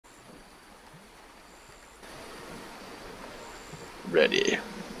Ready.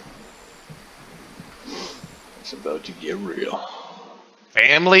 It's about to get real.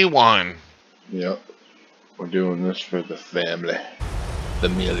 Family one. Yep. We're doing this for the family.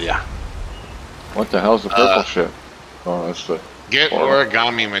 Familia. What the hell's the purple shit? Oh, that's the... Get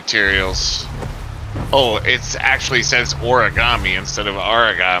origami materials. Oh, it actually says origami instead of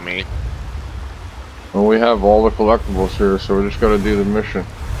Aragami. Well, we have all the collectibles here, so we just gotta do the mission.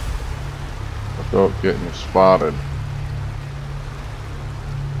 Without getting spotted.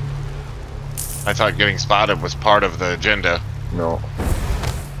 I thought getting spotted was part of the agenda. No.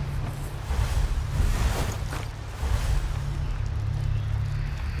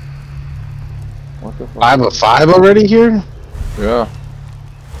 What the fuck? 5 of 5 already here? Yeah.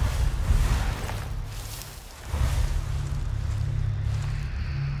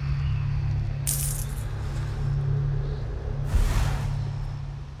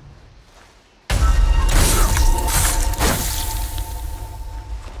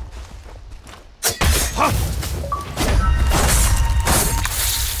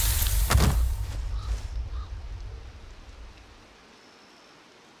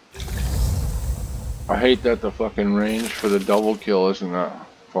 I hate that the fucking range for the double kill isn't that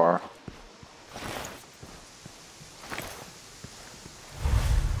far.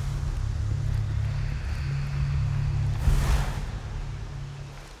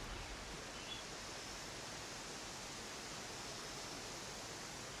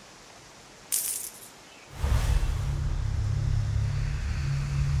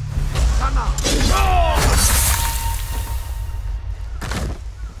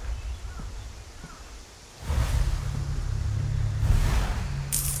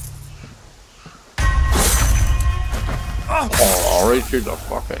 Oh, right through the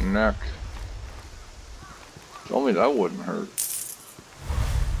fucking neck. Told me that wouldn't hurt.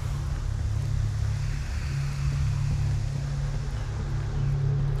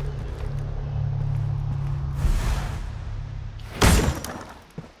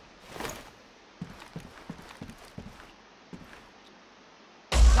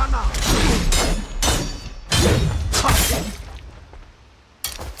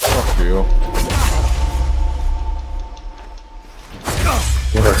 Fuck you.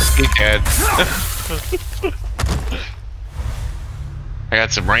 He dead. I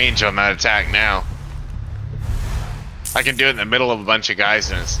got some range on that attack now. I can do it in the middle of a bunch of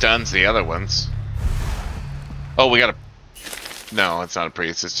guys and it stuns the other ones. Oh, we got a... No, it's not a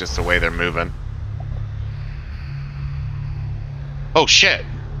priest. It's just the way they're moving. Oh, shit.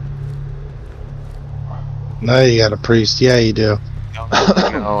 No, you got a priest. Yeah, you do.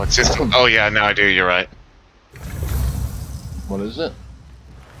 No, it's just... Oh, yeah, no, I do. You're right. What is it?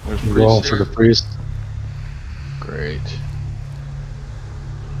 There's You're going for the priest. Great.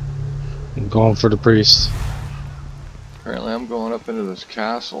 I'm going for the priest. Apparently I'm going up into this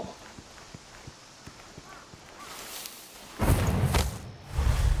castle.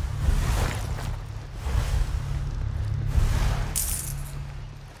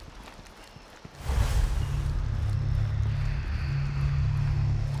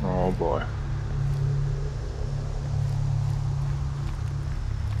 Oh boy.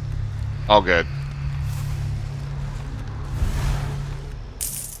 All good.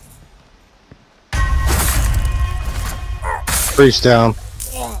 Priest down.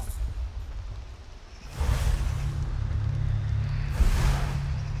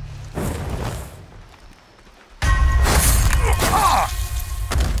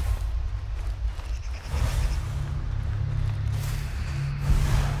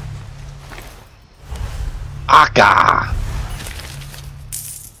 Aka!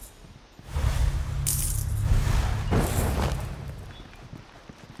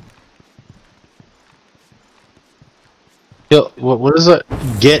 Yo, what is it?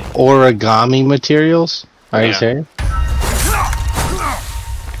 Get origami materials? Are you saying?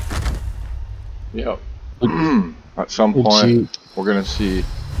 Yep. At some point, we're gonna see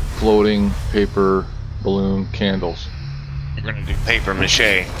floating paper balloon candles. We're gonna do paper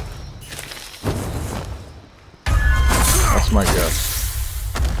mache. That's my guess.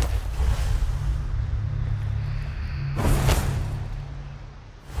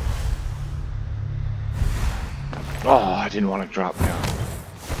 Oh, I didn't want to drop down.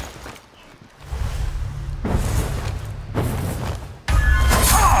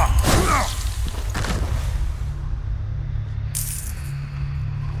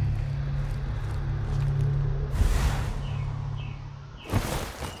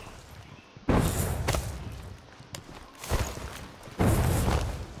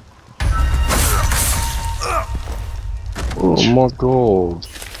 Oh, more gold.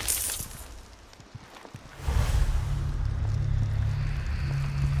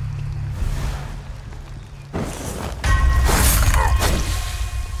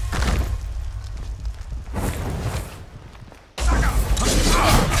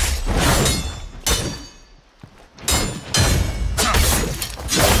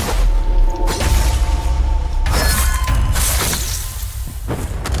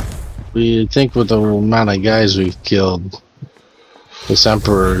 We think with the amount of guys we've killed, this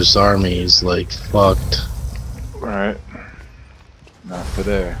Emperor's army is like fucked. Right. Not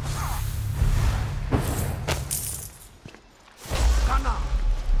today.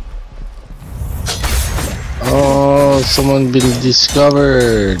 Oh, someone been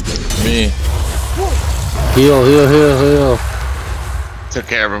discovered. Me. Heal, heal, heal, heal. Took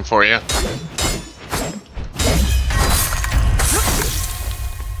care of him for you.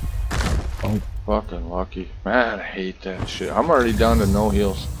 I'm fucking lucky. Man, I hate that shit. I'm already down to no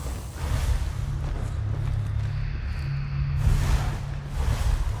heals.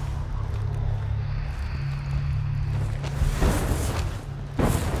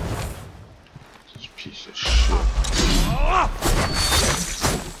 This piece of shit.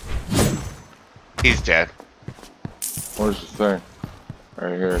 He's dead. Where's the thing?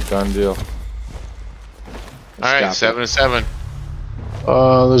 Right here, done deal. Alright, 7-7.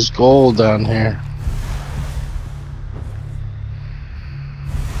 Oh, there's gold down here.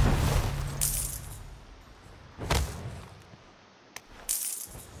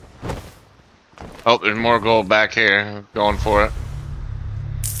 Oh, there's more gold back here. Going for it.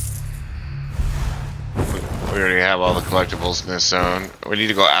 We already have all the collectibles in this zone. We need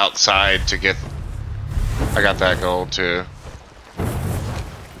to go outside to get... I got that gold too.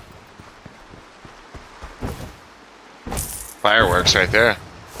 Fireworks right there.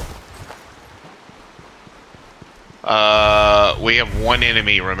 We have one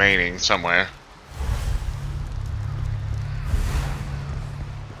enemy remaining somewhere.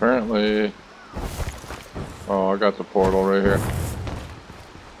 Apparently. Oh, I got the portal right here.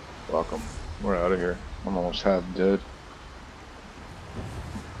 Welcome. We're out of here. I'm almost half dead.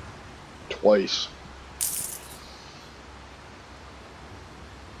 Twice.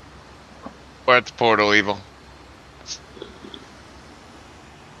 We're at the portal, Evil.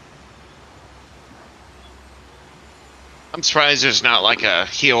 I'm surprised there's not like a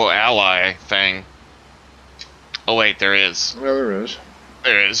heal ally thing. Oh wait, there is. Yeah, there is.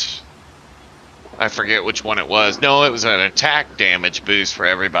 There is. I forget which one it was. No, it was an attack damage boost for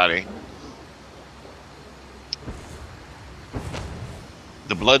everybody.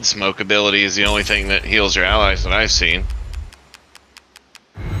 The blood smoke ability is the only thing that heals your allies that I've seen.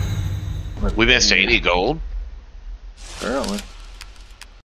 We missed 80 gold. Apparently.